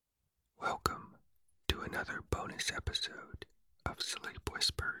another bonus episode of Sleep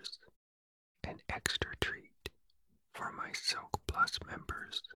Whispers, an extra treat for my Silk Plus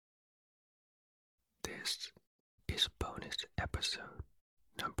members. This is bonus episode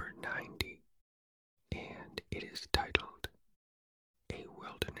number 90, and it is titled A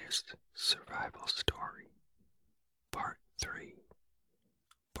Wilderness Survival Story, Part 3,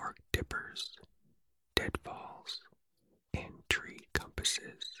 Bark Dippers, Deadfalls, and Tree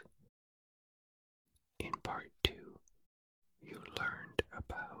Compasses. In Part 2, you learned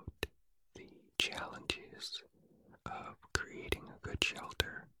about the challenges of creating a good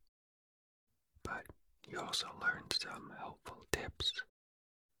shelter, but you also learned some helpful tips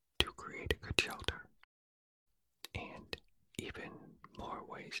to create a good shelter, and even more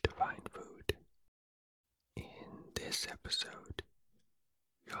ways to find food. In this episode,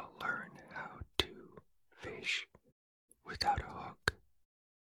 you'll learn how to fish without a hook,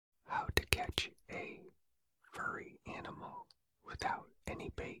 how to catch a furry animal without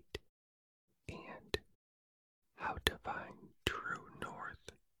any bait, and how to find true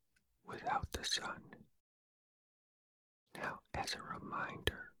north without the sun. Now, as a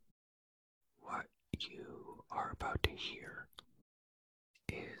reminder, what you are about to hear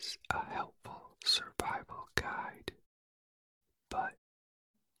is a helpful survival guide, but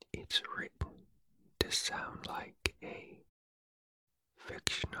it's written to sound like a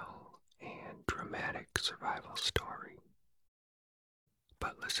fictional and dramatic survival story.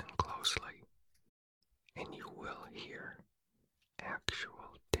 But listen closely, and you will hear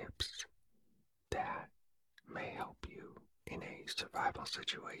actual tips that may help you in a survival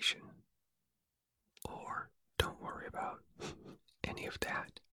situation. Or don't worry about any of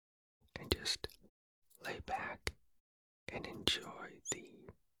that, and just lay back and enjoy the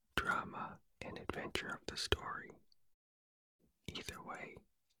drama and adventure of the story. Either way,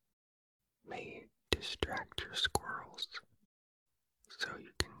 may it distract your squirrels so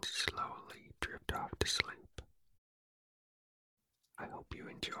you can slowly drift off to sleep. I hope you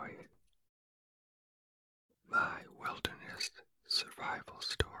enjoy it. My Wilderness Survival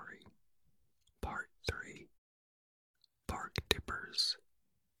Story, Part 3, Bark Dippers,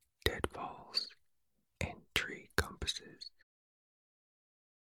 Deadfalls, and Tree Compasses.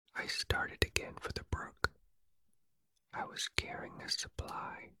 I started again for the brook. I was carrying a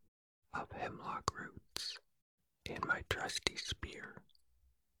supply of hemlock roots in my trusty spear.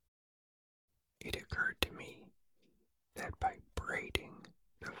 It occurred to me that by braiding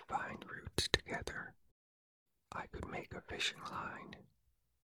the fine roots together, I could make a fishing line.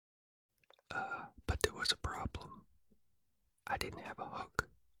 But there was a problem. I didn't have a hook.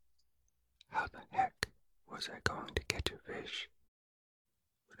 How the heck was I going to catch a fish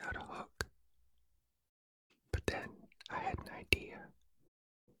without a hook? But then I had an idea.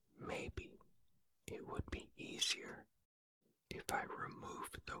 Maybe it would be easier if I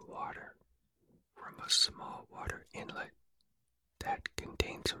removed the water from a small water inlet that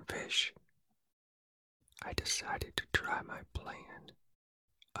contained some fish. I decided to try my plan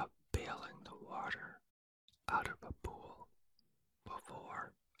of bailing the water out of a pool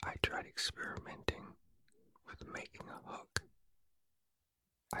before I tried experimenting with making a hook.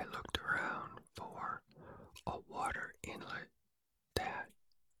 I looked around for a water inlet that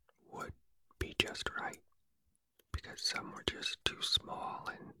would be just right, because some were just too small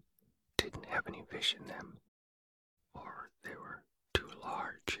and didn't have any fish in them, or they were too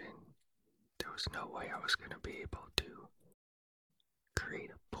large and there was no way I was going to be able to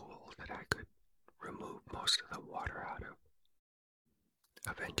create a pool that I could remove most of the water out of.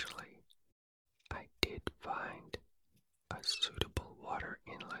 Eventually, I did find a suitable water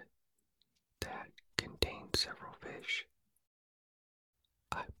inlet that contained several fish.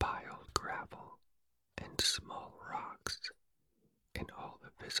 I piled gravel and small rocks in all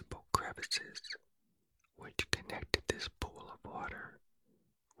the visible crevices which connected this pool of water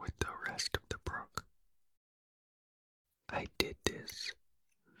with the rest of the brook. I did this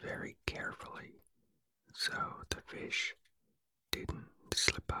very carefully so the fish didn't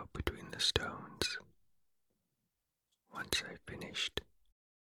slip out between the stones. Once I finished,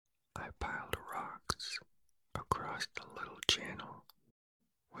 I piled rocks across the little channel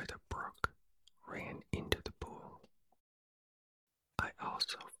where the brook ran into the pool. I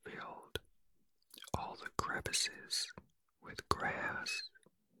also filled all the crevices with grass,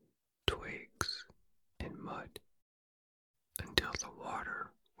 twigs, and mud until the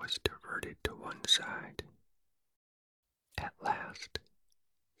water was diverted to one side. At last,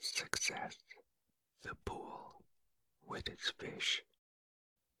 success. The pool, with its fish,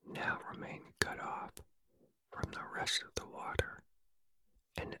 now remained cut off from the rest of the water,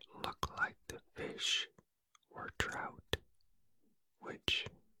 and it looked like the fish trout, which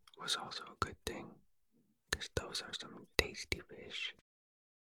was also a good thing, because those are some tasty fish.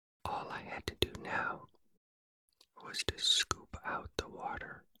 All I had to do now was to scoop out the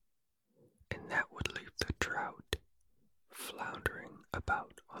water, and that would leave the trout floundering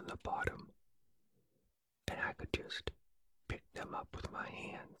about on the bottom, and I could just pick them up with my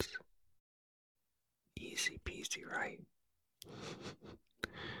hands. Easy peasy, right?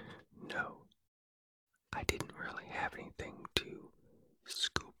 No, I didn't really have anything to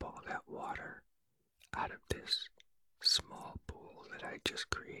scoop all that water out of this small pool that I just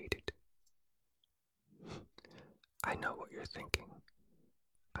created. I know what you're thinking.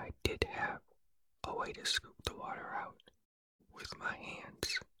 I did have a way to scoop the water out with my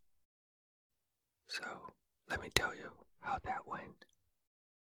hands. So, let me tell you how that went.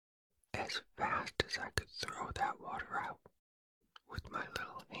 As fast as I could throw that water out with my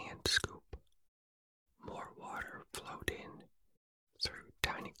little hand scoop, more water flowed in through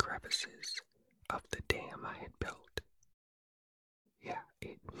tiny crevices of the dam I had built. Yeah,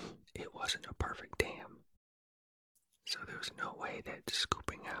 it wasn't a perfect dam, so there was no way that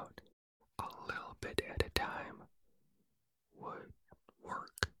scooping out a little bit at a time would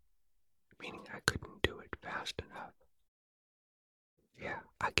work, meaning I couldn't do it fast enough. Yeah,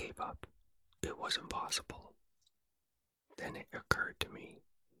 I gave up. It was impossible. Then it occurred to me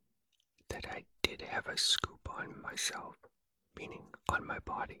that I did have a scoop on myself, meaning on my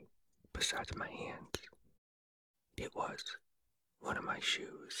body, besides my hands. It was one of my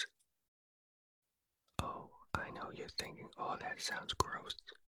shoes. Oh, I know you're thinking, oh, that sounds gross.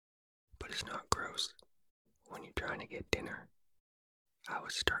 But it's not gross. When you're trying to get dinner, I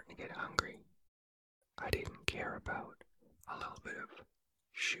was starting to get hungry. I didn't care about a little bit of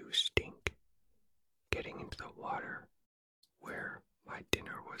shoe stink getting into the water where my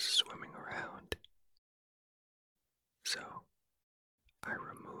dinner was swimming around. So I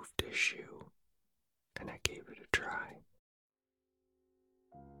removed the shoe and I gave it a try.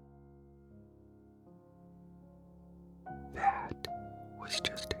 That was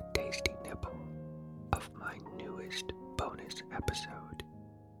just a tasty nibble of my newest bonus episode.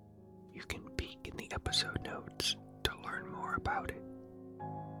 You can peek in the episode notes to learn more about it.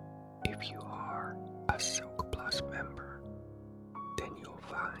 If you are a Silk Plus member, then you'll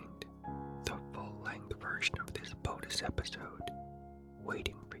find the full-length version of this bonus episode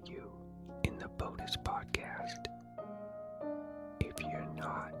waiting for you in the bonus podcast. If you're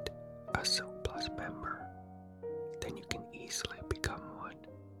not a Silk Plus member, then you can easily become one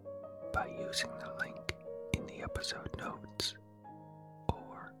by using the link in the episode notes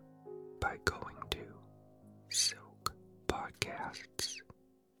or by going to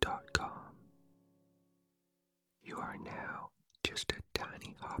silkpodcasts.com. You are now just a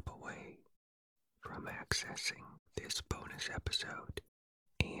tiny hop away from accessing this bonus episode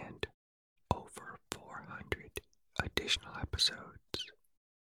and over 400 additional episodes,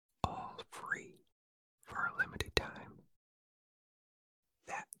 all free for a limited time.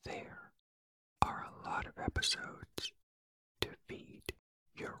 That there are a lot of episodes to feed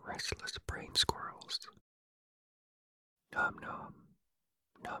your restless brain squirrels. Nom nom,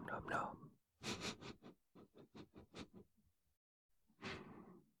 nom nom nom.